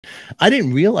I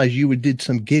didn't realize you did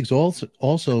some gigs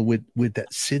also with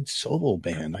that Sid solo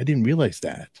band. I didn't realize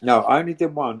that. No, I only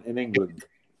did one in England.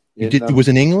 It was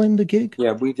in England, the gig?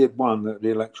 Yeah, we did one at the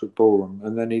Electric Ballroom,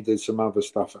 and then he did some other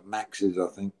stuff at Max's, I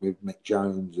think, with Mick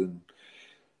Jones and,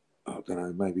 I don't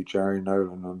know, maybe Jerry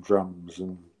Nolan on drums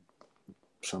and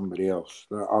somebody else.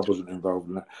 I wasn't involved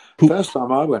in that. First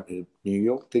time I went to New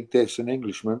York, Dig This, an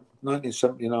Englishman,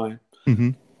 1979,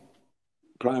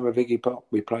 playing with Iggy Pop.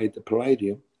 We played the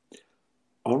Palladium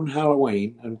on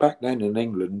Halloween, and back then in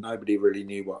England, nobody really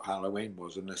knew what Halloween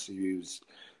was unless you was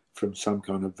from some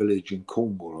kind of village in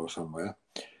Cornwall or somewhere.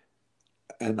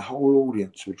 And the whole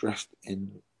audience were dressed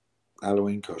in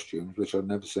Halloween costumes, which I'd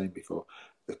never seen before.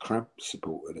 The Cramps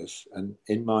supported us, and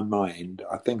in my mind,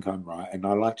 I think I'm right, and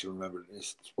I like to remember it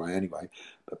this way anyway,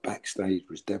 but backstage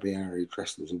was Debbie Harry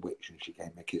dressed as a witch, and she gave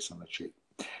me a kiss on the cheek.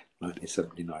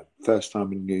 1979, first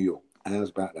time in New York. How's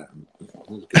about that?